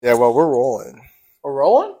Yeah, well, we're rolling. We're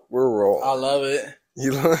rolling? We're rolling. I love it.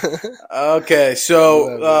 You Okay,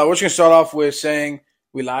 so Love we're just going to start off with saying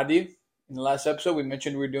we lied to you. In the last episode, we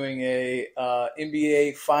mentioned we're doing a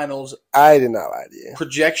NBA Finals I did not lie to you.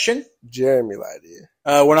 projection. Jeremy lied to you.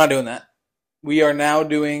 We're not doing that. We are now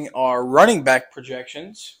doing our running back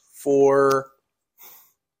projections for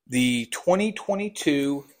the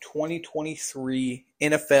 2022-2023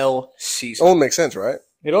 NFL season. Only makes sense, right?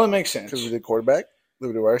 It only makes sense. Because we did quarterback, we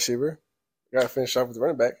did wide receiver. Got to finish off with the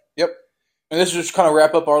running back. Yep. And this is just kind of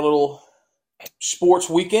wrap up our little sports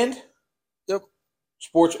weekend. Yep.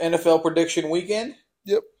 Sports NFL prediction weekend.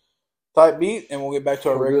 Yep. Type beat, and we'll get back to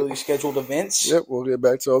our regularly scheduled events. Yep, we'll get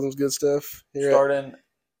back to all those good stuff here Starting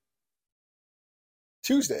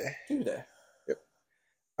Tuesday. Tuesday. Yep.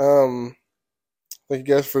 Thank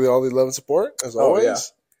you guys for all the love and support, as always. Yeah.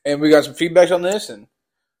 And we got some feedback on this and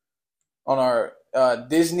on our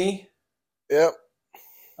Disney. Yep.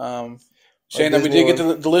 Saying that we did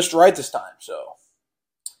get the list right this time. So,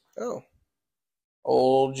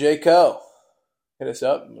 old J. Co. hit us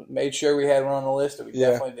up. Made sure we had one on the list that we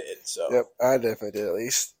definitely did. So, yep, I definitely did at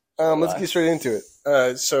least. Let's get straight into it.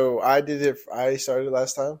 So I did it. I started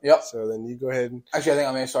last time. Yep. So then you go ahead and actually, I think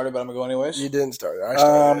I may have started, but I'm gonna go anyways. You didn't start it. I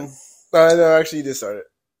started. No, actually, you did start it.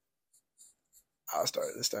 I'll start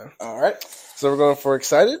it this time. All right. So we're going for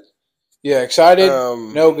excited. Yeah, excited.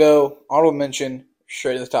 No go. Honorable mention.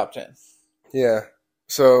 Straight to the top 10. Yeah.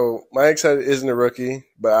 So my excited isn't a rookie,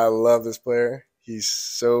 but I love this player. He's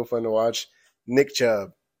so fun to watch. Nick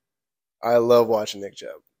Chubb. I love watching Nick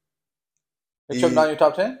Chubb. Nick Chubb not in your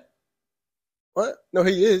top 10? What? No,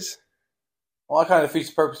 he is. Well, that kind of defeats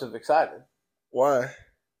the purpose of excited. Why?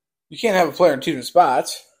 You can't have a player in two different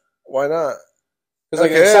spots. Why not? Because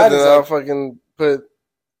like excited, then I'll fucking put.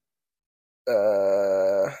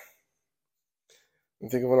 I'm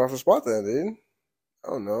thinking of one off the spot then, dude.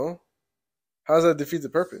 I don't know. How does that defeat the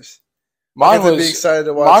purpose? Mine was be excited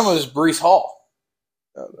to watch. Mine was Breece Hall,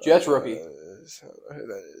 Jets rookie. I don't know who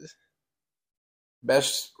that is.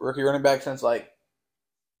 Best rookie running back since like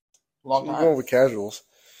a long time. I'm going with casuals,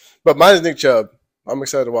 but mine is Nick Chubb. I'm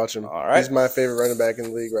excited to watch him. All right, he's my favorite running back in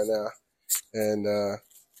the league right now, and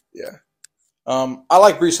yeah. I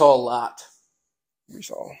like Breece Hall a lot.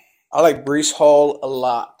 I like Breece Hall a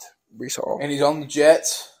lot. And he's on the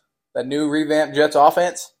Jets, that new revamped Jets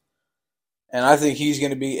offense. And I think he's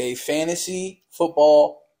going to be a fantasy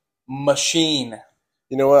football machine.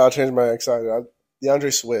 You know what? I'll change my excited.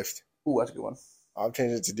 DeAndre Swift. Ooh, that's a good one. I'll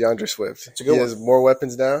change it to DeAndre Swift. That's a good one. He has more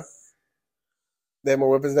weapons now. They have more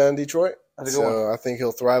weapons now in Detroit. That's a good one. So I think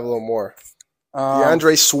he'll thrive a little more.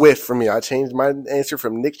 DeAndre Swift for me. I changed my answer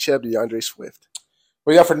from Nick Chubb to DeAndre Swift.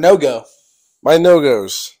 What do you got for no-go? My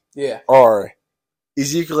no-goes are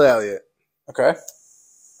Ezekiel Elliott. Okay.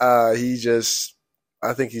 I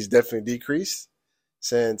think he's definitely decreased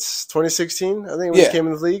since 2016, I think, when he came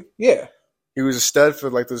in the league. Yeah. He was a stud for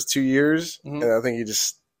like those 2 years, and I think he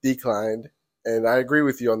just declined. And I agree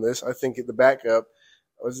with you on this. I think the backup,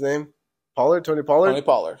 what's his name? Tony Pollard? Tony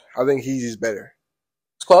Pollard. I think he's better.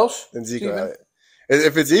 It's close. Than Ezekiel Elliott.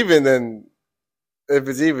 If it's even, then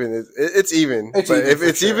it's even. It's even. But if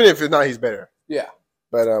it's even, if it's not, he's better. Yeah.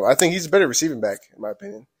 But I think he's a better receiving back, in my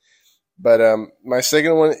opinion. But my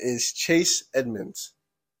second one is Chase Edmonds.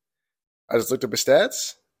 I just looked up his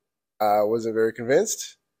stats. I wasn't very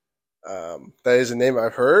convinced. That is a name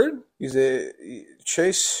I've heard. He's a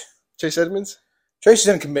Chase Edmonds? Chase is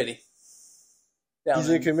in committee. He's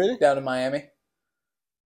in committee? Down in Miami.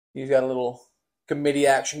 He's got a little committee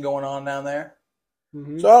action going on down there.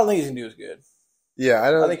 Mm-hmm. So I don't think he's going to do as good. Yeah,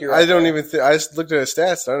 I don't. I don't even think. I just looked at his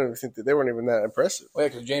stats. I don't even think that they weren't even that impressive. Well, yeah,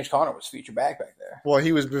 because James Conner was featured back there. Well,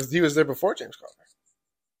 he was there before James Conner.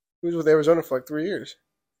 He was with Arizona for like 3 years,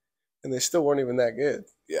 and they still weren't even that good.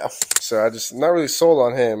 Yeah. So I just not really sold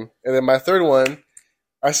on him. And then my third one,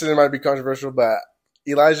 I said it might be controversial, but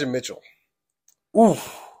Elijah Mitchell.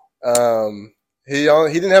 Oof. He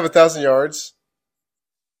didn't have 1,000 yards.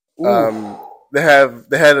 Oof. They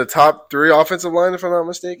had a top 3 offensive line, if I'm not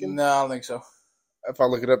mistaken. No, I don't think so. If I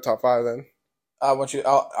look it up, top 5 then. I want you to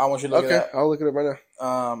look it up. Okay, I'll look it up right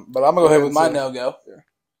now. But I'm gonna go ahead with my no-go.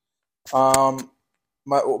 Yeah.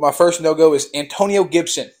 My first no-go is Antonio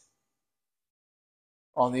Gibson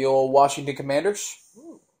on the old Washington Commanders.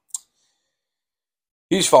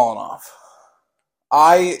 He's fallen off.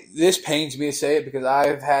 This pains me to say it because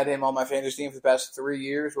I've had him on my fantasy team for the past 3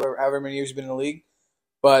 years, however many years he's been in the league.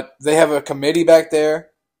 But they have a committee back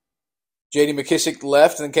there. J.D. McKissick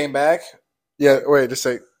left and then came back. Yeah, wait, just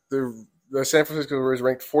say the San Francisco was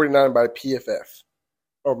ranked 49 by PFF.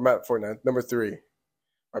 Oh, not 49, number 3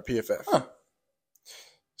 by PFF. Huh.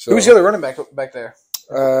 So, who's the other running back there?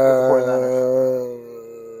 I don't know.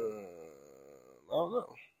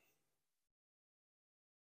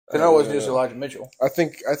 I know it wasn't just Elijah Mitchell. I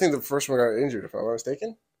think the first one got injured, if I'm not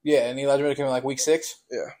mistaken. Yeah, and Elijah Mitchell came in like week 6.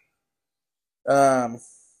 Yeah.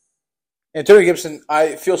 Antonio Gibson,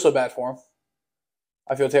 I feel so bad for him.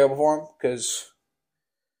 I feel terrible for him because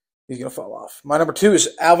he's going to fall off. My number 2 is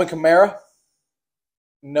Alvin Kamara.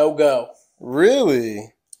 No go.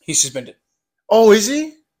 Really? He's suspended. Oh, is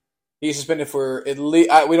he? He's suspended for at least,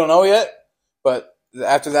 we don't know yet, but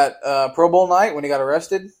after that Pro Bowl night when he got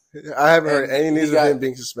arrested. I haven't heard any news of him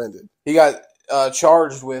being suspended. He got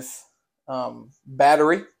charged with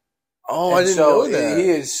battery. Oh, I didn't know that. He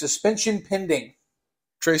is suspension pending.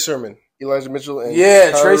 Trey Sermon, Elijah Mitchell, and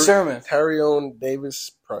Trey Sermon. Tyrion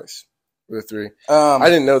Davis Price were the 3. I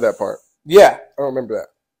didn't know that part. Yeah. I don't remember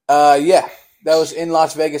that. Yeah. That was in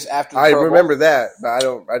Las Vegas after the Pro Bowl. Remember that, but I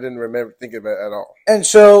didn't remember think of it at all. And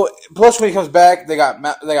so, plus when he comes back, they got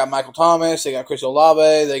Michael Thomas, they got Chris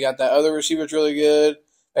Olave, they got that other receiver that's really good.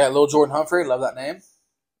 They got Lil Jordan Humphrey. Love that name.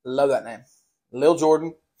 Lil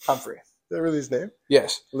Jordan Humphrey. Is that really his name?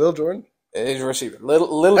 Yes. Lil Jordan? He's a receiver.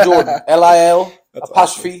 Lil Jordan. Lil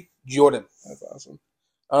apostrophe awesome. Jordan. That's awesome.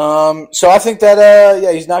 So I think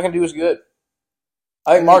that he's not going to do as good.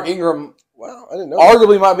 I think Mark Ingram I didn't know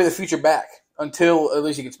arguably might be the future back until at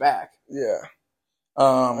least he gets back. Yeah.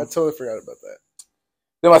 I totally forgot about that.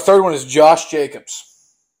 Then my third one is Josh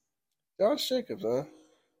Jacobs. Josh Jacobs, huh?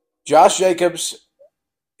 Josh Jacobs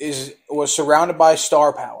was surrounded by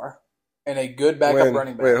star power and a good backup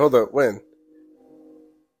running back. Wait, hold up. When?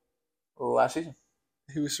 Last season.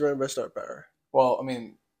 He was surrounded by star power. Well, I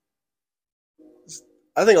mean,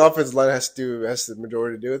 I think offensive line has the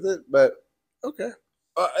majority to do with it, but okay.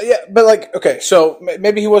 So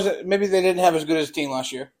maybe he wasn't. Maybe they didn't have as good as a team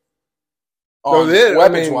last year.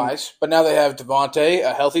 Weapons-wise, but now they have Devontae,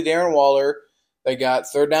 a healthy Darren Waller. They got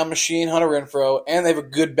third down machine Hunter Renfrow, and they have a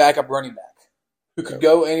good backup running back who could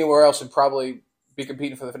go anywhere else and probably be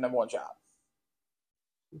competing for the number 1 job.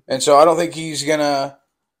 And so I don't think he's gonna.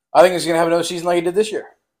 I think he's gonna have another season like he did this year,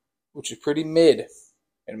 which is pretty mid,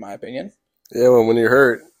 in my opinion. Yeah, well, when you're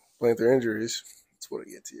hurt, playing through injuries, that's what it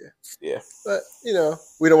gets to you. Yeah, but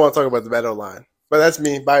we don't want to talk about the bad O-line. But that's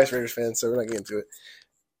me, biased Raiders fan, so we're not getting into it.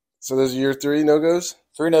 So those are your 3 no-goes?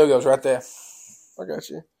 3 no-goes right there. I got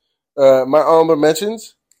you. My honorable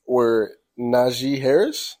mentions were Najee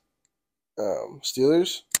Harris,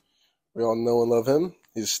 Steelers. We all know and love him.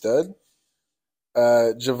 He's a stud.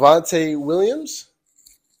 Javonte Williams.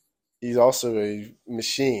 He's also a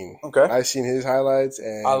machine. Okay. I've seen his highlights,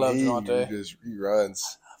 and I love Javonte. He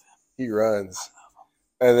runs. He runs.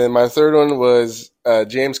 And then my third one was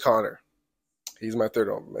James Conner. He's my third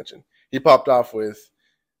honorable mention. He popped off with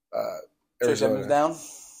Chase Edmonds down.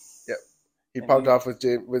 Yep. He popped off with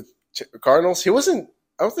Cardinals. He wasn't.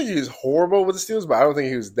 I don't think he was horrible with the Steelers, but I don't think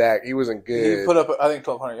he was that. He wasn't good. He put up, I think,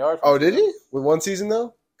 1,200 yards. Oh, did he? With one season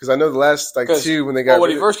though? Because I know the last 2 when they got. When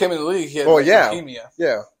he first came in the league, he had leukemia.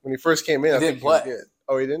 Yeah. When he first came in, he didn't play. He was good.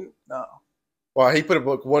 Oh, he didn't? No. Well, he put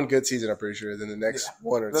up one good season, I'm pretty sure. Then the next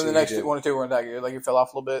one or two. Then the next 1 or 2 weren't that good. Like he fell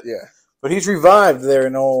off a little bit. Yeah. But he's revived there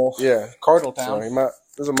in old Cardinal Town. So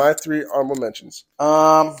those are my 3 honorable mentions.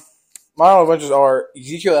 My honorable mentions are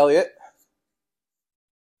Ezekiel Elliott.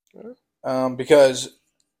 Because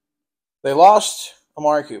they lost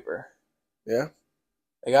Amari Cooper. Yeah.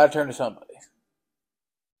 They got to turn to somebody.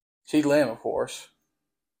 CeeDee Lamb, of course.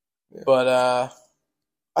 Yeah. But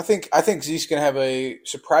I think Zeke's going to have a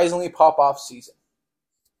surprisingly pop-off season,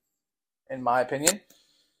 in my opinion.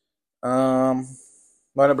 My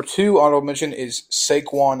number 2 honorable mention is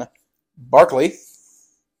Saquon Barkley.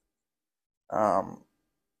 And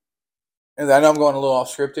I know I'm going a little off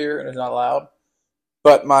script here, and it's not loud.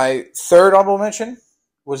 But my third honorable mention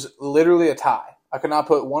was literally a tie. I could not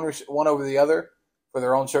put one over the other for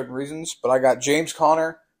their own certain reasons, but I got James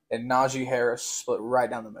Conner and Najee Harris split right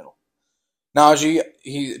down the middle. Najee,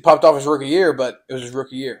 he popped off his rookie year, but it was his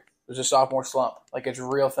rookie year. It was a sophomore slump. Like, it's a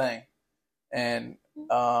real thing. And he's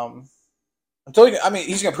going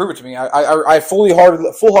to prove it to me. I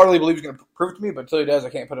full-heartedly believe he's going to prove it to me, but until he does, I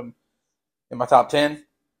can't put him in my top 10.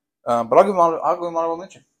 But I'll give him honorable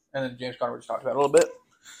mention. And then James Conner we just talked about a little bit.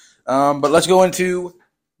 But let's go into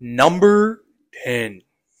number 10.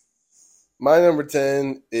 My number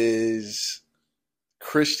 10 is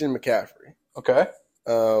Christian McCaffrey. Okay.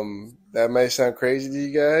 That might sound crazy to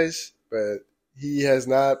you guys, but he has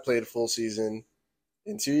not played a full season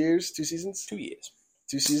in 2 years, 2 seasons? 2 years.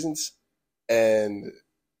 2 seasons. And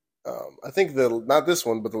I think not this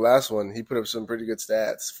one, but the last one, he put up some pretty good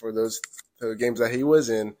stats for the games that he was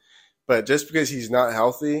in. But just because he's not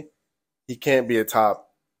healthy, he can't be a top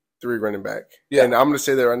 3 running back. Yeah. And I'm going to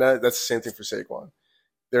say that right now, that's the same thing for Saquon.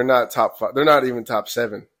 They're not top 5. They're not even top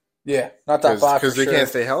 7. Yeah, not top 5 because they can't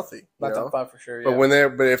stay healthy. Not top 5 for sure. Yeah.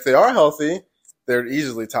 But if they are healthy, they're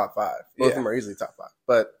easily top 5. Both of them are easily top 5.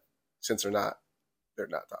 But since they're not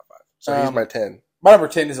top 5. So he's my 10. My number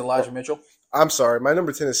 10 is Elijah Mitchell. I'm sorry, my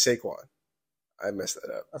number 10 is Saquon. I messed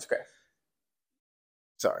that up. That's okay.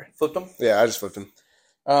 Sorry, flipped him. Yeah, I just flipped him.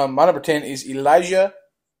 My number 10 is Elijah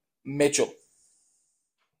Mitchell.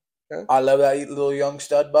 Okay. I love that little young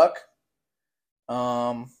stud buck.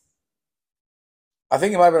 I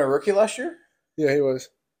think he might have been a rookie last year. Yeah, he was.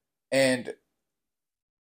 And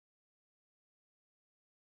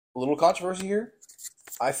a little controversy here.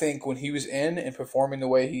 I think when he was in and performing the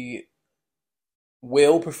way he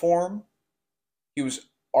will perform, he was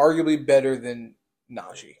arguably better than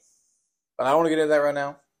Najee. But I don't want to get into that right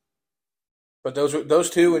now. But those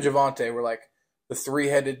two and Javonte were like the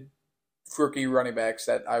 3-headed rookie running backs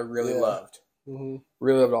that I really loved. Mm-hmm.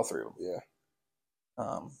 Really loved all 3 of them. Yeah.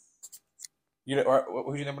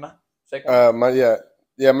 Who's your number 9? My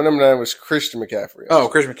number 9 was Christian McCaffrey. Oh,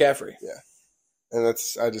 Christian McCaffrey. Yeah. And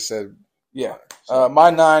I just said. Yeah.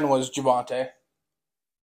 My 9 was Javonte.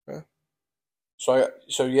 Okay.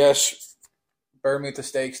 So yes, burn me at the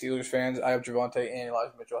stake, Steelers fans. I have Javonte and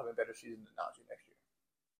Elijah Mitchell having a better season than Najee next year.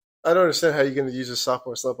 I don't understand how you're going to use a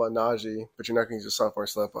sophomore slump on Najee, but you're not going to use a sophomore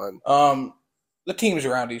slump on. The teams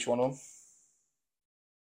around each one of them.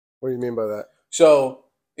 What do you mean by that? So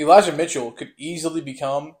Elijah Mitchell could easily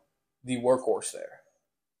become the workhorse there.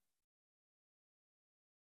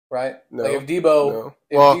 Right? No. Like if Debo.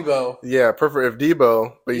 No. Debo. Yeah, perfect if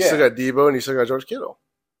Debo, but you still got Debo and you still got George Kittle.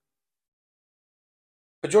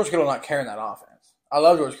 But George Kittle not carrying that offense. I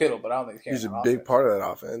love George Kittle, but I don't think he's carrying that offense. He's a big part of that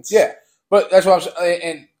offense. Yeah. But that's what I'm saying.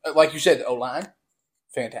 And like you said, the O-line,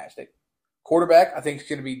 fantastic. Quarterback, I think is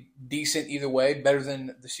going to be decent either way, better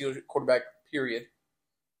than the Steelers quarterback, period.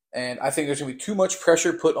 And I think there's going to be too much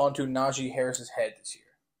pressure put onto Najee Harris's head this year.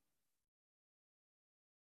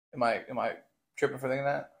 Am I tripping for thinking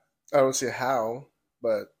that? I don't see how,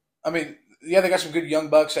 but I mean, yeah, they got some good young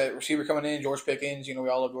bucks at receiver coming in. George Pickens, we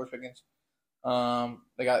all love George Pickens.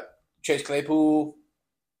 They got Chase Claypool,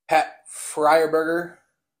 Pat Freiermuth.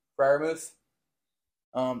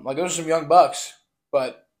 Like those are some young bucks,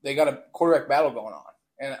 but they got a quarterback battle going on.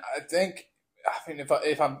 And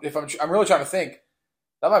I'm really trying to think,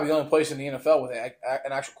 that might be the only place in the NFL with an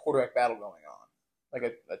actual quarterback battle going on, like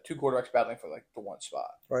a 2 quarterbacks battling for like the one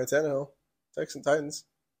spot. Ryan Tannehill, Texans Titans.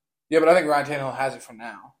 Yeah, but I think Ryan Tannehill has it for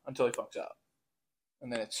now until he fucks up, and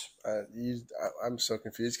then it's. I'm so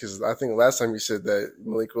confused because I think last time you said that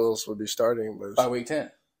Malik Willis would be starting by week 10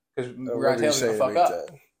 because Ryan Tannehill's gonna fuck up.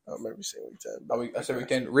 10. I remember you saying week 10. I said week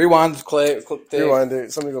 10. Rewind, Clay. Rewind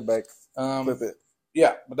it. Somebody go back. Flip it.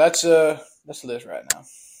 Yeah, but that's the list right now.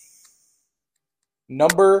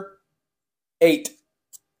 Number 8.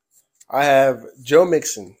 I have Joe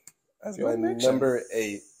Mixon as number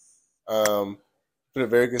 8. Put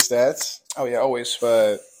very good stats. Oh yeah, always.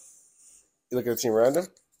 But you look at the team around him,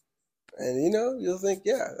 and you'll think,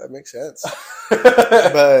 yeah, that makes sense.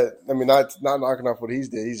 But I mean, not knocking off what he's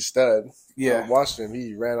did. He's a stud. Yeah, watching him,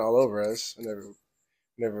 he ran all over us.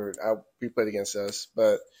 Never played against us.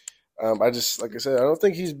 But like I said, I don't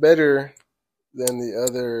think he's better than the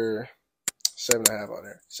other 7.5 on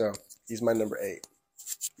there. So he's my number 8.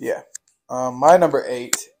 Yeah, my number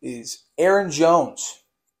 8 is Aaron Jones,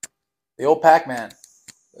 the old Pac-Man.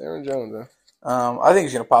 Aaron Jones, huh? I think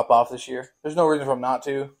he's going to pop off this year. There's no reason for him not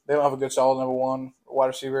to. They don't have a good, solid number 1 wide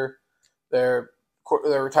receiver. Their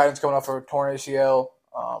tight end's coming off of a torn ACL.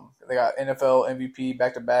 They got NFL MVP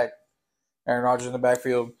back-to-back. Aaron Rodgers in the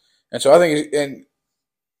backfield. And so I think,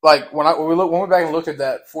 when we went back and looked at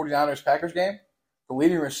that 49ers-Packers game, the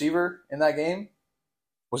leading receiver in that game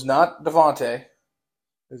was not Devontae.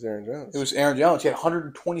 It was Aaron Jones. It was Aaron Jones. He had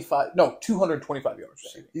 225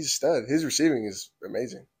 yards. He's a stud. His receiving is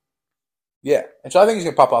amazing. Yeah. And so I think he's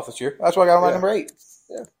going to pop off this year. That's why I got him at number 8.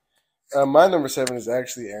 Yeah. My number 7 is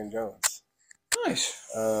actually Aaron Jones. Nice.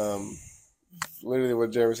 Literally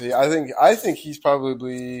what Jeremy said. I think he's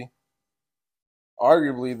probably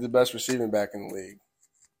arguably the best receiving back in the league.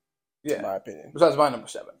 Yeah. In my opinion. Besides my number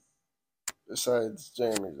 7. Besides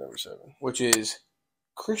Jeremy's number 7. Which is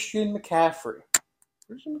Christian McCaffrey.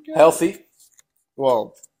 Healthy.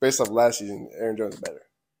 Well, based off last season, Aaron Jones is better.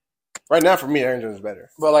 Right now, for me, Aaron Jones is better.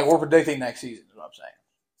 But we're predicting next season is what I'm saying.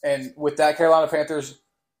 And with that Carolina Panthers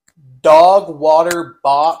dog water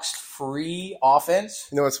box free offense.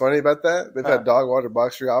 You know what's funny about that? They've had dog water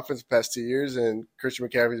box free offense the past 2 years, and Christian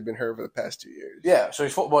McCaffrey's been hurt for the past 2 years. Yeah, so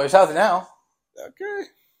he's healthy now. Okay.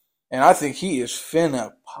 And I think he is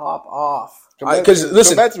finna pop off. Because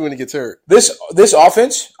listen, come back to me when he gets hurt. This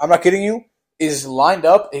offense, I'm not kidding you, is lined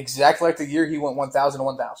up exactly like the year he went 1,000 to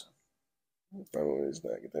 1,000. When he's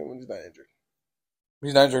not injured.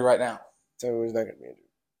 He's not injured right now. Tell me when he's not going to be injured.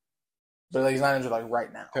 But he's not injured like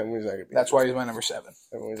right now. Tell me when he's not going to be That's why he's my number 7.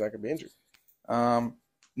 Tell me when he's not going to be injured.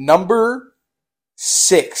 Number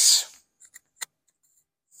 6.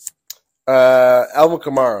 Alvin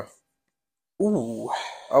Kamara. Ooh.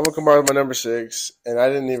 Alvin Kamara is my number 6, and I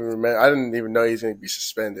didn't even know he was going to be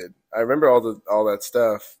suspended. I remember all that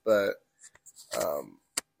stuff, but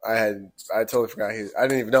I totally forgot I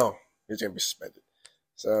didn't even know he was going to be suspended.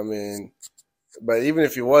 So I mean, but even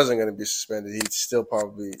if he wasn't going to be suspended, he'd still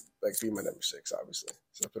probably be my number 6, obviously.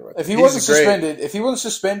 So if he wasn't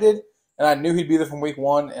suspended, and I knew he'd be there from week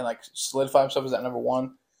 1 and solidify himself as that number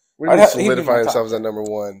 1. What do you mean solidify himself as that number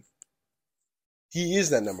 1? He is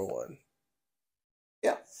that number 1.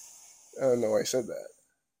 Yeah. I don't know why I said that.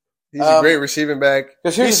 He's a great receiving back.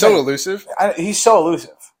 He's so elusive. He's so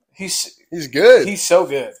elusive. He's good. He's so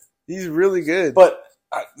good. He's really good. But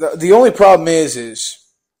the only problem is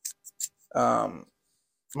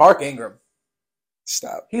Mark Ingram.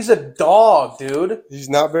 Stop. He's a dog, dude. He's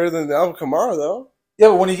not better than Alvin Kamara, though. Yeah,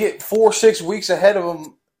 but when you get 4-6 weeks ahead of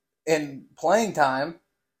him in playing time.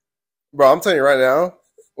 Bro, I'm telling you right now,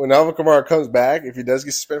 when Alvin Kamara comes back, if he does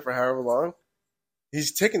get suspended for however long,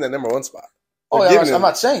 he's taking that number 1 spot. I'm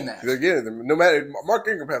not saying that. They're getting him. No matter, Mark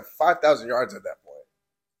Ingram had 5,000 yards at that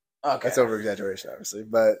point. Okay. That's over exaggeration, obviously.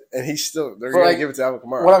 And he's still, they're going to give it to Alvin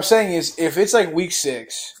Kamara. What I'm saying is, if it's week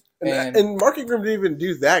 6. And Mark Ingram didn't even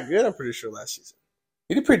do that good, I'm pretty sure, last season.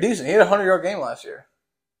 He did pretty decent. He had a 100-yard game last year.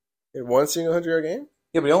 He had 1 single 100-yard game?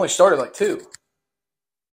 Yeah, but he only started 2.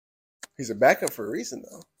 He's a backup for a reason,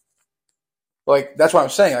 though. That's what I'm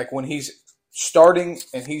saying. When he's starting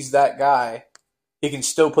and he's that guy, he can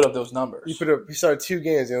still put up those numbers. He started 2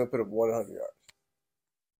 games, he only put up 100 yards.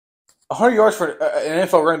 100 yards for an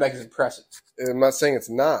NFL running back is impressive. I'm not saying it's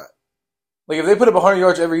not. If they put up 100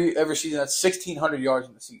 yards every season, that's 1,600 yards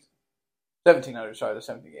in the season. 1,700, sorry, the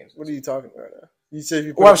 17 games. What are you talking about now? You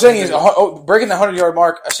said what I'm saying is breaking the 100-yard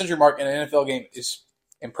mark, a century mark in an NFL game is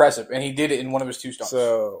impressive, and he did it in one of his 2 starts.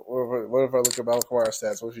 So what if I look at Alvin Kamara's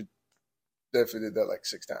stats? What if he definitely did that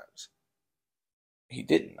 6 times? He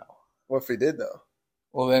didn't, though. What if he did, though?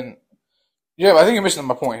 Well, then, yeah, I think you're missing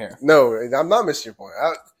my point here. No, I'm not missing your point.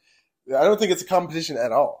 I don't think it's a competition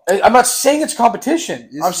at all. I'm not saying it's competition.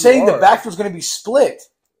 Yes, I'm saying the backfield's going to be split.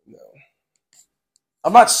 No.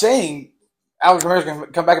 I'm not saying Alvin Kamara's going to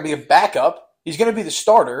come back and be a backup. He's going to be the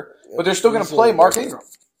starter, but they're still going to play Mark Ingram.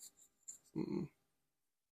 Mm-mm.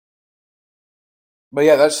 But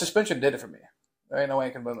yeah, that suspension did it for me. There ain't no way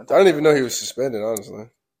I can move him. I don't even know he was suspended, honestly.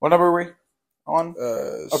 What number are we on?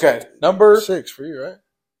 Okay, number 6 for you, right?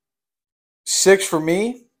 6 for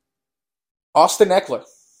me. Austin Eckler.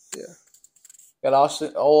 Yeah.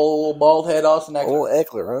 Got old bald head Austin Eckler. Old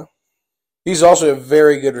Eckler, huh? He's also a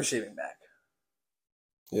very good receiving back.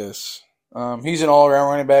 Yes. He's an all-around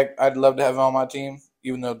running back. I'd love to have him on my team,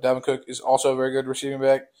 even though Dalvin Cook is also a very good receiving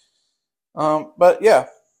back. But yeah,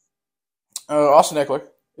 Austin Eckler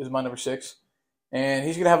is my number 6, and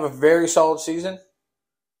he's going to have a very solid season.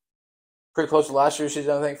 Pretty close to last year's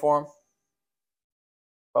season, I think, for him.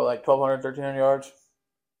 Probably 1,200, 1,300 yards.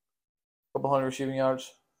 A couple hundred receiving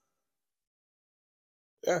yards.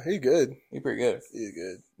 Yeah, he's good. He's pretty good. He's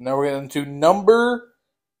good. Now we're getting to number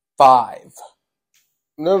 5.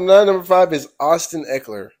 No, not number 5 is Austin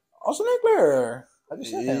Eckler. Austin Eckler. I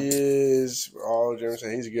just said him. He is, all Jeremy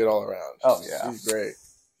said, he's good all around. Oh, yeah. He's great.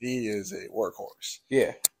 He is a workhorse.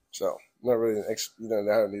 Yeah. So, not really, I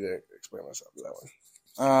don't need to explain myself to that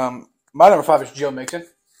one. My number 5 is Joe Mixon.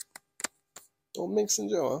 Old Mixon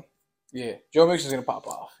Joe, huh? Yeah. Joe Mixon's going to pop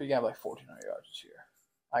off. He's going to have 1,400 yards this year.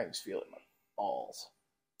 I can just feel it in my balls.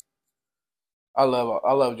 I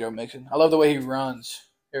love Joe Mixon. I love the way he runs.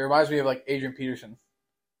 It reminds me of Adrian Peterson.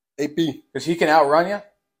 AP. Because he can outrun you.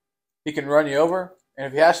 He can run you over. And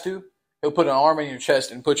if he has to, he'll put an arm in your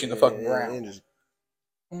chest and put you in the fucking ground.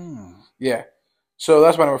 Yeah. So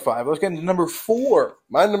that's my number 5. Let's get into number 4.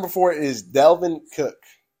 My number 4 is Dalvin Cook.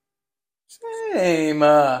 Same.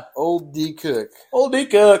 Old D Cook. Old D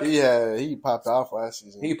Cook. Yeah, he popped off last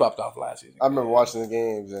season. I remember watching the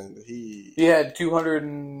games, and he had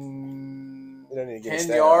 210 yards. We don't need to get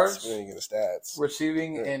the stats.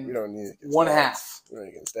 Receiving and we don't need one half. We don't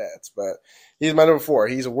need to get the stats. But he's my number 4.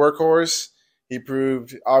 He's a workhorse. He's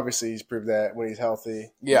proved that when he's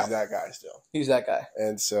healthy, he's that guy still. He's that guy.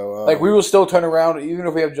 And so, we will still turn around, even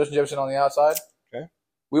if we have Justin Jefferson on the outside. Okay.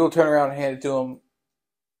 We will turn around and hand it to him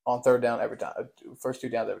on 3rd down every time. First 2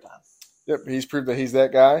 downs every time. Yep, he's proved that he's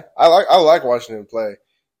that guy. I like watching him play.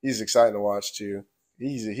 he's exciting to watch too.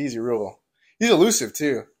 He's elusive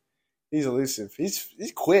too. He's elusive. He's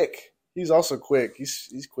quick. He's also quick.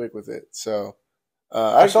 He's quick with it. So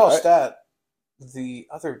I saw a stat the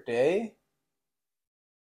other day.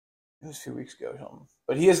 It was a few weeks ago or something.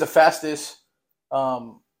 But he is the fastest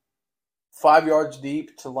 5 yards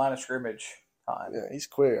deep to line of scrimmage time. Yeah, he's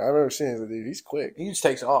quick. I've never seen him, dude. He's quick. He just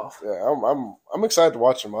takes off. Yeah, I'm excited to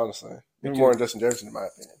watch him, honestly. Even more than Justin Jefferson, in my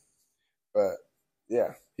opinion. But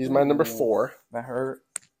yeah, he's my number 4. That hurt.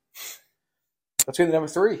 Let's get to number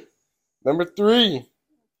 3. Number 3,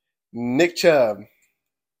 Nick Chubb.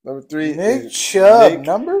 Number 3, Nick Chubb.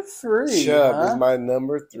 Number 3. Chubb is my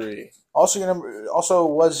number 3. Also, your number. Also,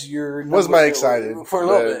 was your number was my excited for a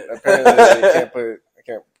little bit? Apparently, I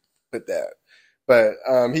can't put that. But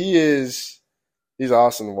he's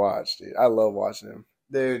awesome to watch, dude. I love watching him,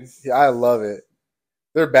 dude. Yeah, I love it.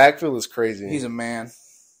 Their backfield is crazy. He's a man.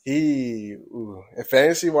 And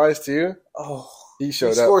fantasy wise too. Oh, he showed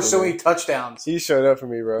up. He scored so many touchdowns. He showed up for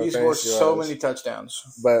me, bro. He scored so many touchdowns.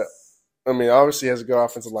 But I mean, obviously, he has a good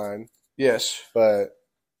offensive line. Yes, but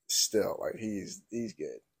still, like he's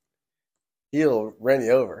good. He'll run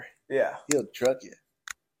you over. Yeah. He'll truck you.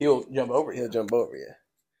 He'll jump over you.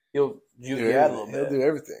 He'll juke you out a little bit. He'll do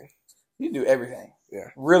everything. He'll do everything. Yeah.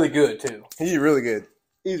 Really good too. He's really good.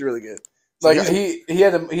 He's really good. So like he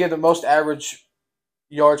had the most average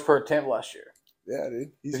yards per attempt last year. Yeah,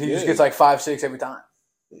 dude. He just gets like 5-6 every time.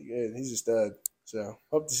 He's good. He's a stud. So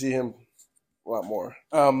hope to see him a lot more.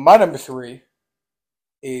 My number 3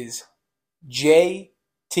 is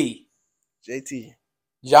JT.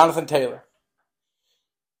 Jonathan Taylor.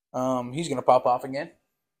 He's gonna pop off again.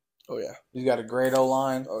 Oh yeah. He's got a great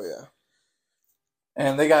O-line. Oh yeah.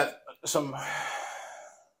 And they got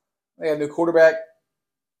a new quarterback.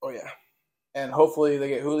 Oh yeah. And hopefully they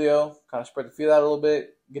get Julio, kind of spread the field out a little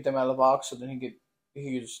bit, get them out of the box, so then he can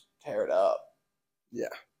just tear it up. Yeah.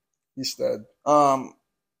 He's stud. But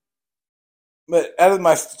out of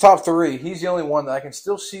my top 3, he's the only one that I can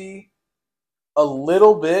still see a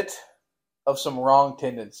little bit of some wrong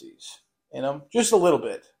tendencies in him. Just a little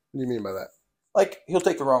bit. What do you mean by that? Like he'll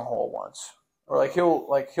take the wrong hole once. Or like he'll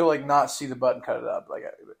not see the button, cut it up.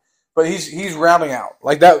 But he's rounding out.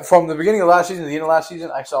 Like that from the beginning of last season to the end of last season,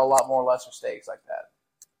 I saw a lot more less mistakes like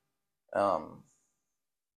that.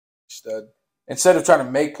 Stud. Instead of trying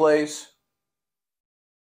to make plays,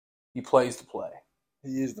 he plays the play.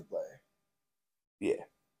 He is the play. Yeah.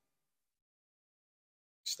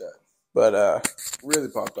 Stud. But really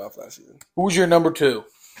popped off last season. Who's your number 2?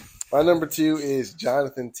 My number 2 is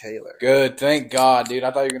Jonathan Taylor. Good, thank God, dude.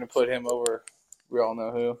 I thought you were gonna put him over. We all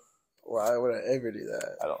know who. Why would I ever do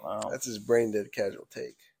that? I don't know. That's his brain dead casual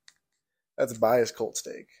take. That's biased Colts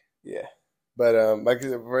take. Yeah. But like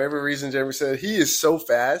for every reason Jeremy said, he is so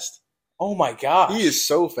fast. Oh my gosh. He is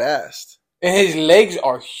so fast. And his legs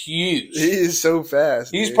are huge. He is so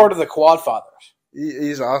fast. He's part of the Quad Fathers.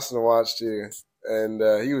 He's awesome to watch too. And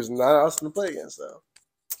he was not awesome to play against though.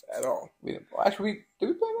 At all. Actually, did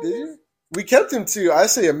we play him? Did you? We kept him to, I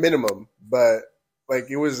say a minimum, but like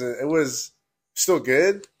it was still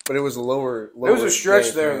good, but it was a lower. There was a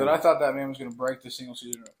stretch there that I thought that man was going to break the single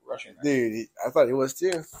season rushing record. Dude, I thought he was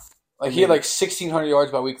too. Like he had like 1,600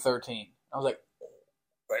 yards by week 13. I was like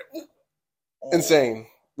insane.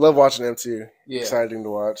 Love watching him too. Yeah, exciting to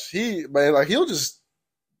watch. He will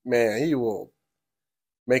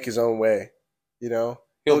make his own way. You know.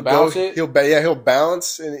 He'll bounce it. He'll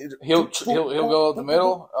bounce and he'll go up the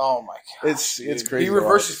middle. Oh my God! It's crazy. He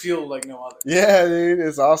reverses field like no other. Yeah, dude,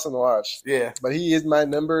 it's awesome to watch. Yeah, but he is my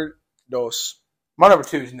number 2. My number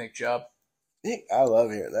 2 is Nick Chubb. I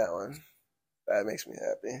love hearing that one. That makes me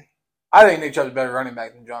happy. I think Nick Chubb's a better running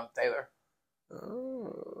back than Jonathan Taylor.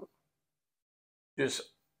 Oh, just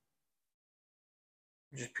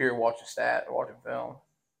pure watching film.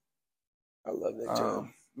 I love Nick Chubb.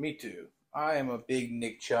 Me too. I am a big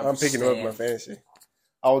Nick Chubb. I'm picking him up in my fantasy.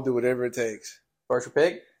 I will do whatever it takes. First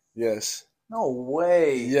pick? Yes. No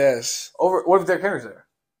way. Yes. What if Derrick Henry's there?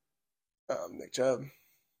 Nick Chubb.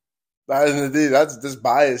 That's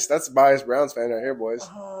biased. That's a biased Browns fan right here, boys.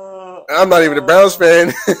 I'm not even a Browns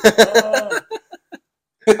fan.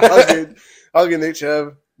 I'll get Nick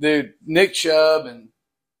Chubb. Dude, Nick Chubb and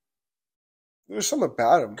there's something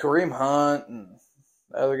about him. Kareem Hunt and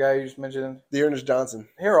the other guy you just mentioned. Dearness Johnson.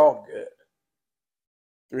 They're all good.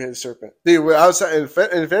 Three-headed serpent. Dude, outside in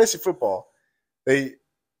fantasy football,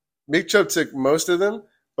 Nick Chubb took most of them,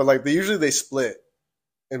 but like they split.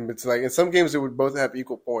 And it's like in some games they would both have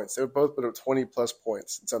equal points. They would both put up 20+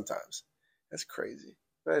 points sometimes. That's crazy.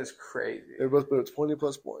 That is crazy. They both put up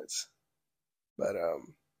 20+ points. But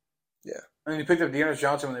Yeah. And he picked up D'Ernest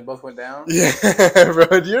Johnson when they both went down. Yeah,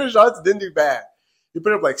 bro. D'Ernest Johnson didn't do bad. He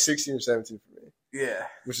put up like 16 or 17 for me. Yeah.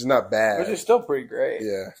 Which is not bad. Which is still pretty great.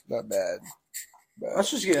 Yeah, not bad. But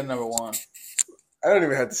let's just get to number one. I don't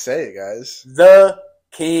even have to say it, guys. The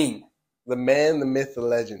King. The man, the myth, the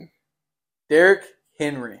legend. Derrick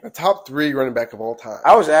Henry. The top 3 running back of all time.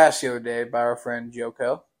 I was asked the other day by our friend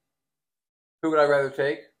Joko, who would I rather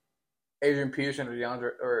take? Adrian Peterson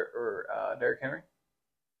or Derrick Henry?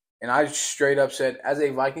 And I straight up said, as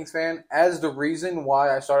a Vikings fan, as the reason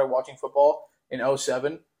why I started watching football in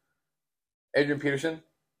 2007, Adrian Peterson,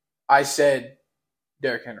 I said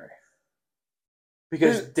Derrick Henry.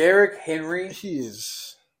 Because Derrick Henry, he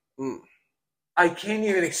is. I can't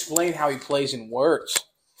even explain how he plays in words.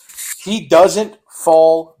 He doesn't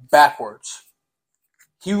fall backwards.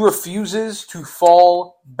 He refuses to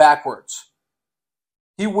fall backwards.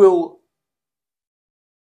 He will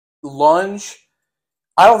lunge.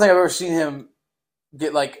 I don't think I've ever seen him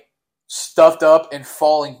get like stuffed up and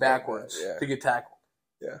falling backwards to get tackled.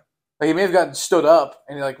 Yeah. Like he may have gotten stood up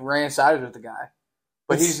and he like ran sideways with the guy.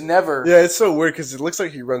 But he's never. Yeah, it's so weird because it looks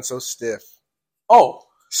like he runs so stiff. Oh.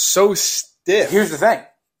 So stiff. Here's the thing.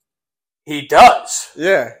 He does.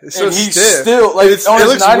 Yeah. It's so and he's stiff. Still, like,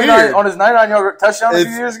 on his 99-yard touchdown a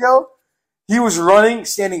few years ago, he was running,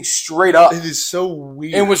 standing straight up. It is so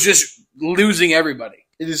weird. And was just losing everybody.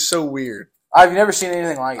 It is so weird. I've never seen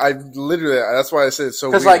anything like it. That's why I said it's so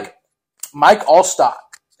weird. Because, like, Mike Allstott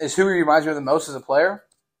is who he reminds me of the most as a player.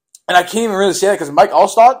 And I can't even really say that because Mike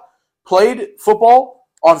Allstott played football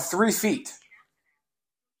on 3 feet.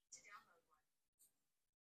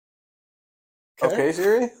 Okay,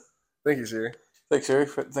 Siri? Thank you, Siri. Thanks, Siri.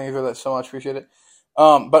 Thank you for that so much. Appreciate it.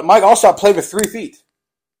 But Mike Allstott played with 3 feet.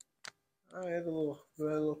 Oh, he had a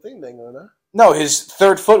little thing going on, huh? No, his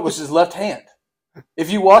third foot was his left hand.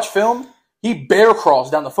 If you watch film, he bear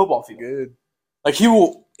crawls down the football field. Good. Like he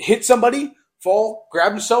will hit somebody, fall,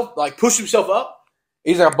 grab himself, like push himself up.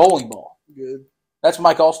 He's like a bowling ball. Good. That's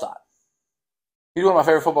Mike Allstott. He's one of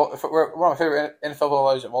my favorite NFL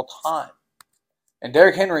players of all time. And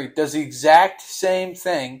Derrick Henry does the exact same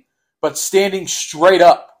thing, but standing straight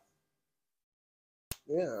up.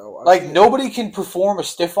 Yeah. Like nobody can perform a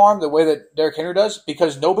stiff arm the way that Derrick Henry does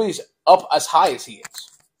because nobody's up as high as he is.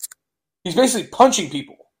 He's basically punching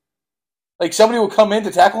people. Like somebody will come in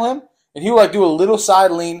to tackle him, and he will like do a little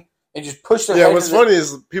side lean and just push their head. Yeah, what's funny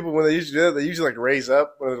is people when they usually do that, they usually like raise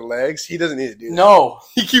up one of their legs. He doesn't need to do that. No,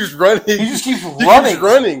 he keeps running. He just keeps running. Keeps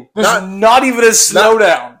running. There's not even a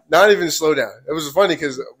slowdown. Not even a slowdown. It was funny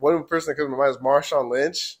because one person that comes to my mind is Marshawn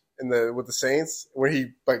Lynch with the Saints, where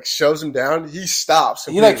he like shoves him down. He stops.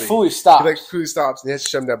 Completely. He like fully stops. He like fully stops, and he has to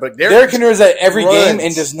shove him down. But Derrick Henry is at every game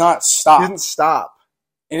and does not stop. He didn't stop,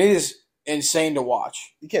 and it is insane to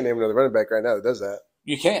watch. You can't name another running back right now that does that.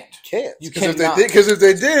 You can't. You cannot. Because if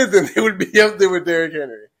they did, then they would be up there with Derrick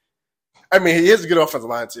Henry. I mean, he has a good offensive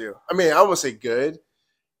line too. I mean, I won't say good,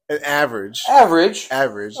 an average, above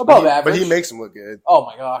average, but he makes him look good. Oh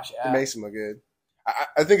my gosh, yeah. He makes him look good.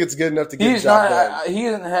 I think it's good enough to get the job done. He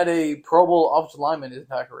hasn't had a Pro Bowl offensive lineman his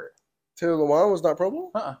entire career. Taylor Lewan was not Pro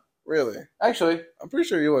Bowl? Really? Actually, I'm pretty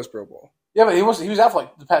sure he was Pro Bowl. Yeah, but he was out for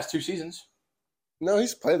like the past 2 seasons. No,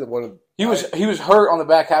 he's played the one. He was hurt on the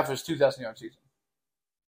back half of his 2,000-yard season.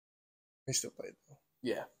 He still played though.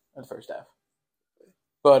 Yeah, in the first half.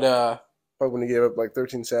 But probably when he gave up like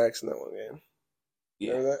 13 sacks in that one game.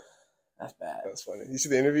 Yeah, remember that? That's bad. That's funny. You see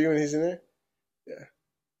the interview when he's in there? Yeah.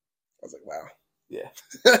 I was like, wow. Yeah.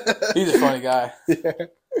 He's a funny guy. Yeah.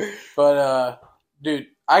 But dude,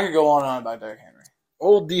 I could go on and on about Derrick Henry.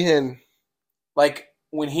 Old D-Hen. Like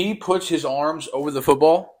when he puts his arms over the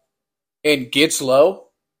football and gets low,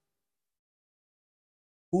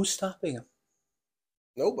 who's stopping him?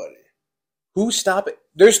 Nobody. Who's stopping?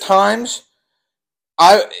 There's times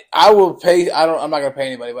I will pay. I'm not gonna pay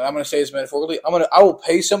anybody, but I'm gonna say this metaphorically. I will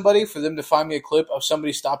pay somebody for them to find me a clip of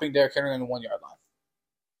somebody stopping Derrick Henry on the 1-yard line.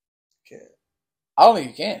 Can't. I don't think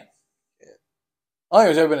you can. I don't think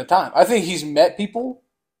there's ever been a time. I think he's met people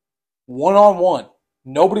one-on-one.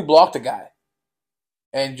 Nobody blocked a guy.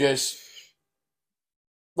 And just,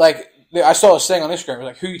 like, I saw this thing on Instagram. It was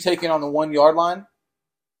like, who you taking on the 1-yard line?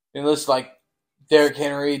 And it lists, like, Derrick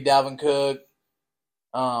Henry, Dalvin Cook,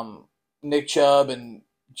 Nick Chubb, and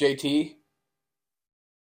JT.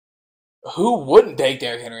 Who wouldn't take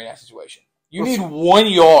Derrick Henry in that situation? You need 1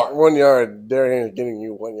 yard. 1 yard. Derrick Henry getting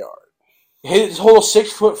you 1 yard. His whole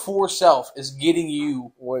 6'4" self is getting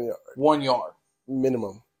you 1 yard. 1 yard.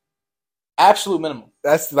 Minimum. Absolute minimum.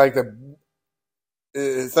 That's like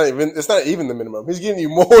it's not even the minimum. He's getting you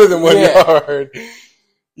more than 1 yard.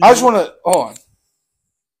 I just want to hold on.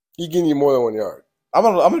 He's getting you more than 1 yard. I'm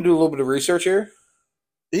gonna do a little bit of research here.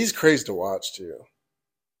 He's crazy to watch too,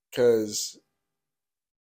 because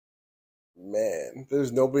man,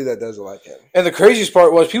 there's nobody that does it like him. And the craziest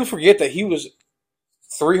part was people forget that he was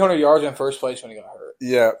 300 yards in first place when he got hurt.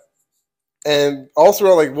 Yeah, and all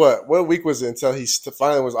throughout, like what week was it until he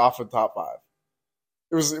finally was off the top 5?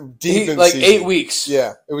 It was deep in the season. 8 weeks.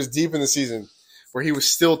 Yeah, it was deep in the season where he was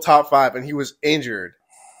still top 5 and he was injured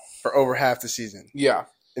for over half the season. Yeah,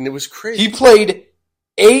 and it was crazy. He played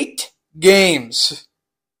 8 games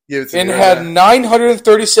and had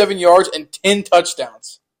 937 yards and 10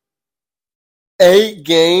 touchdowns. 8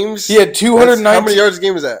 games. He had 290. How many yards a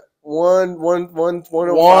game is that?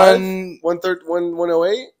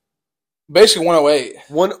 108? Basically 108.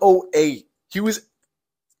 108. He was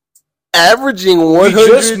averaging 100. We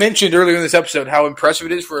just mentioned earlier in this episode how impressive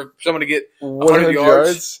it is for someone to get 100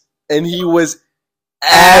 yards. And he was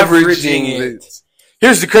averaging it.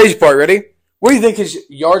 Here's the crazy part. Ready? What do you think his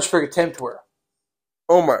yards per attempt were?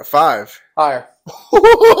 Oh my, 5. Higher.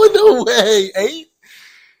 No way. 8?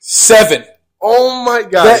 7. Oh my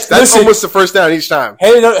gosh. That's almost the first down each time.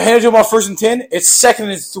 Hand it to him on 1st and 10. It's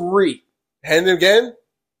 2nd and 3. Hand it again.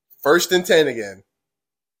 1st and 10 again.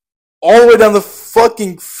 All the way down the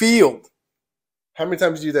fucking field. How many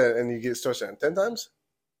times do you do that and you get a touchdown? 10 times?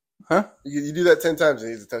 Huh? You do that 10 times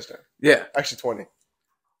and he's a touchdown. Yeah. Actually, 20.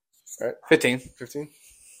 Right? 15. 15?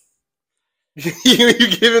 you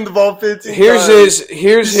give him the ball 15 Here's times.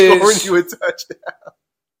 Here's his. Scoring you a touchdown.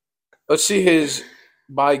 Let's see his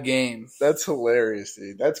by game. That's hilarious,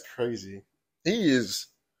 dude. That's crazy. He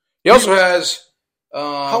also has.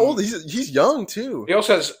 How old is he? He's young, too. He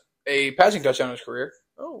also has a passing touchdown in his career.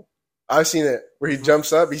 Oh. I've seen it where he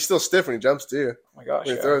jumps up. He's still stiff when he jumps, too. Oh, my gosh.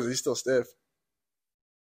 When he throws, he's still stiff.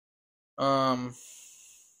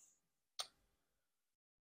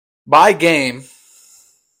 By game,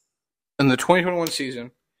 in the 2021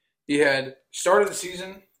 season, he had started the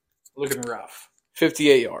season looking rough.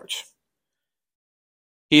 58 yards.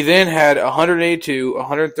 He then had 182,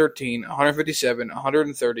 113, 157,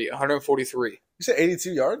 130, 143. You said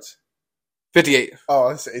 82 yards? 58. Oh,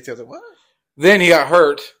 I said 80. I was like, what? Then he got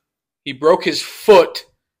hurt. He broke his foot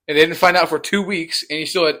and they didn't find out for 2 weeks, and he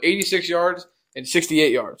still had 86 yards and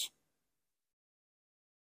 68 yards.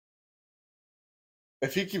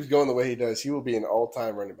 If he keeps going the way he does, he will be an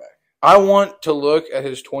all-time running back. I want to look at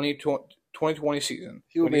his 2020 season.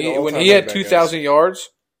 When he had 2,000 yards.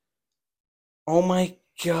 Oh, my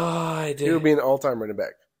God. He would be an all-time running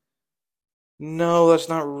back. No, that's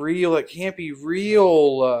not real. That can't be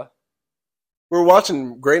real. We're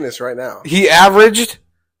watching greatness right now. He averaged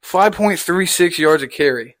 5.36 yards a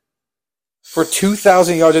carry for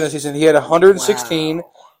 2,000 yards in the season. He had 116,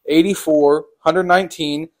 84,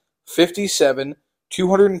 119, 57,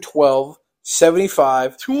 212,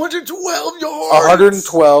 75, 212 yards,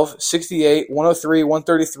 112, 68, 103,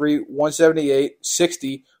 133, 178,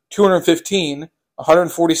 60, 215,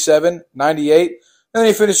 147, 98, and then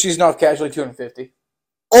he finished season off casually 250.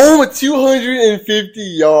 Oh, 250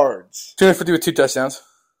 yards. 250 with 2 touchdowns.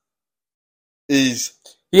 He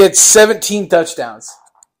had 17 touchdowns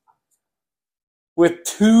with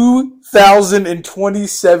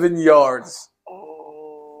 2,027 yards.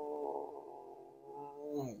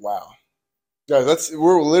 Wow. Guys,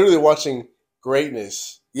 we're literally watching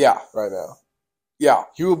greatness. Yeah. Right now. Yeah.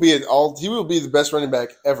 He will be the best running back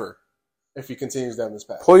ever if he continues down this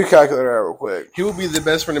path. Pull your calculator out real quick. He will be the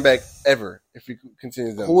best running back ever if he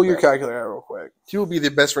continues down Pull your calculator out real quick. He will be the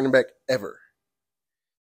best running back ever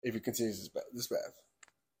if he continues this path.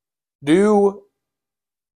 Do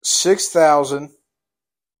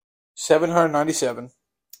 6,797.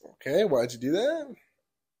 Okay, why'd you do that?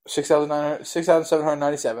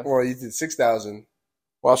 6,797. Well, you did 6,000.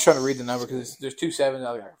 Well, I was trying to read the number because there's 2 7s.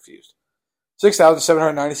 I got confused.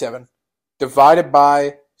 6,797 divided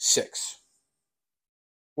by 6.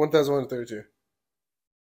 1,132.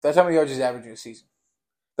 That's how many yards he's averaging a season.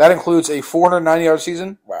 That includes a 490-yard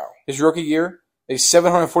season. Wow. His rookie year, a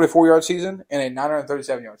 744-yard season, and a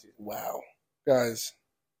 937-yard season. Wow. Guys,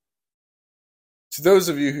 to those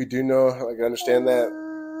of you who do know, understand that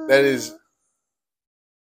is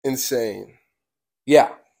insane.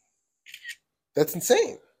 Yeah. That's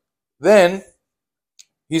insane. Then,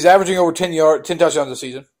 he's averaging over 10 touchdowns a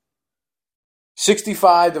season.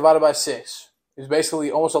 65 divided by 6 is basically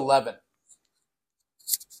almost 11.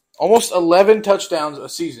 Almost 11 touchdowns a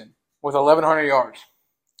season with 1,100 yards.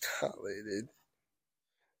 Golly, dude.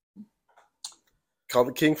 Called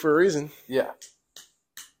the king for a reason. Yeah.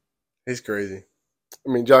 He's crazy.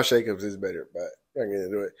 I mean, Josh Jacobs is better, but I'm not going to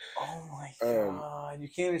do it. Oh, my God. You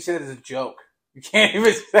can't even say that as a joke. You can't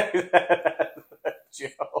even say that as a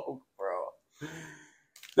joke, bro.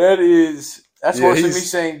 That's worse than me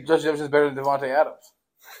saying Justin Jefferson is better than Devontae Adams.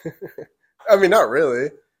 I mean, not really.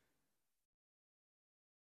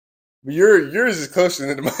 But yours is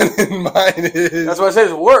closer than mine is. That's why I said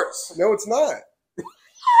it's worse. No, it's not.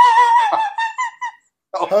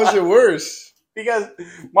 How's it worse? Because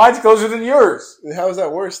mine's closer than yours. How is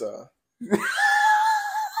that worse, though?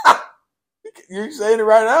 You're saying it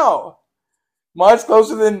right now. Mine's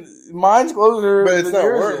closer. But it's not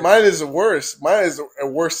worse. Mine is worse. Mine is a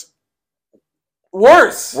worse.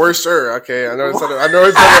 Worser. Okay, I know it's not. I know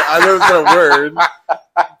it's not a word.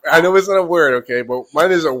 I know it's not a word. Okay, but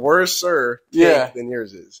mine is a worser take than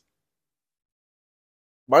yours is.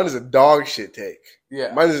 Mine is a dog shit take.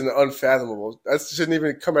 Yeah. Mine is an unfathomable. That shouldn't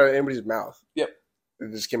even come out of anybody's mouth. Yep.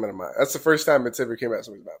 It just came out of mine. That's the first time it's ever came out of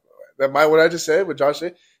somebody's mouth. What I just said, what Josh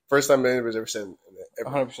said, first time anybody's ever said it.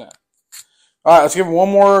 100%. All right, let's give one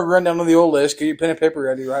more rundown of the old list. Get your pen and paper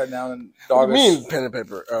ready right now. And what do you mean pen and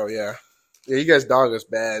paper? Oh, yeah. Yeah, you guys dog us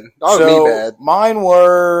bad. Me bad. Mine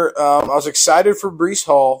were, I was excited for Breece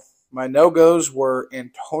Hall. My no-goes were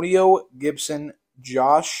Antonio Gibson,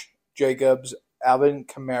 Josh Jacobs, Alvin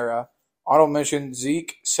Kamara. Honorable mention,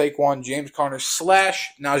 Zeke, Saquon, James Conner /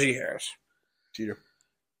 Najee Harris. Cheater.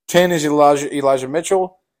 10 is Elijah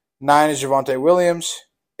Mitchell. 9 is Javonte Williams.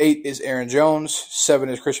 8 is Aaron Jones. 7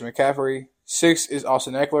 is Christian McCaffrey. 6 is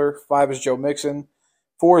Austin Eckler. 5 is Joe Mixon.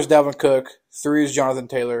 4 is Dalvin Cook. 3 is Jonathan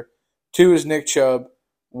Taylor. 2 is Nick Chubb.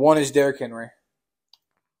 1 is Derrick Henry.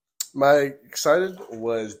 My excited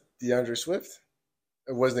was DeAndre Swift.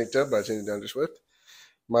 It was Nick Chubb, but I changed to DeAndre Swift.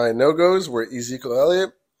 My no-goes were Ezekiel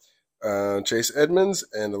Elliott, Chase Edmonds,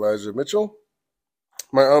 and Elijah Mitchell.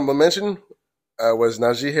 My honorable mention was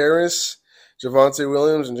Najee Harris, Javonte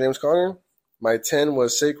Williams, and James Conner. My 10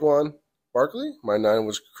 was Saquon Barkley. My 9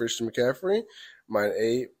 was Christian McCaffrey. My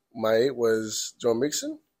 8 was Joe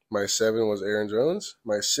Mixon. My 7 was Aaron Jones.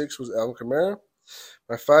 My 6 was Alvin Kamara.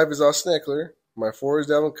 My 5 is Austin Eckler. My 4 is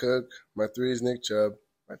Dalvin Cook. My 3 is Nick Chubb.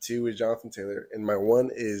 My 2 is Jonathan Taylor. And my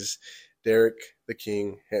 1 is Derrick the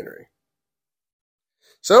King Henry.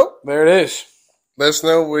 So, there it is. Let us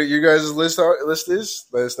know what you guys' list is.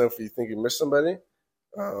 Let us know if you think you missed somebody.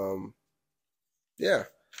 Yeah.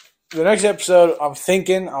 The next episode, I'm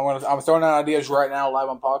thinking, I'm throwing out ideas right now live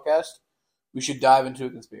on podcast. We should dive into a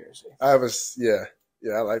conspiracy.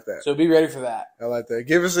 Yeah, I like that. So be ready for that. I like that.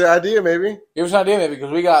 Give us an idea, maybe. Because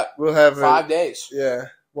we'll have 5 days. Yeah.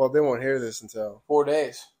 Well, they won't hear this until 4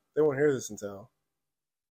 days. They won't hear this until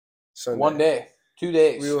Sunday. 1 day. 2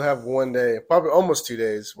 days. We will have 1 day, probably almost 2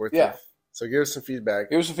 days worth. Yeah. So give us some feedback.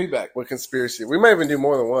 What conspiracy? We might even do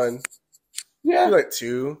more than one. Yeah. Maybe like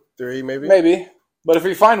 2, 3, maybe. Maybe. But if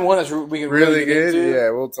we find one that's we can really good, yeah,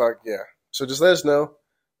 we'll talk. Yeah. So just let us know.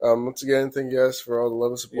 Once again, thank you guys for all the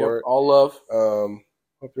love and support. Yep, all love.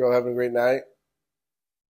 Hope you're all having a great night.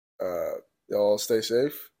 Y'all stay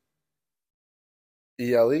safe.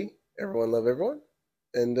 ELE. Everyone love everyone.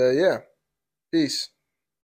 And yeah, peace.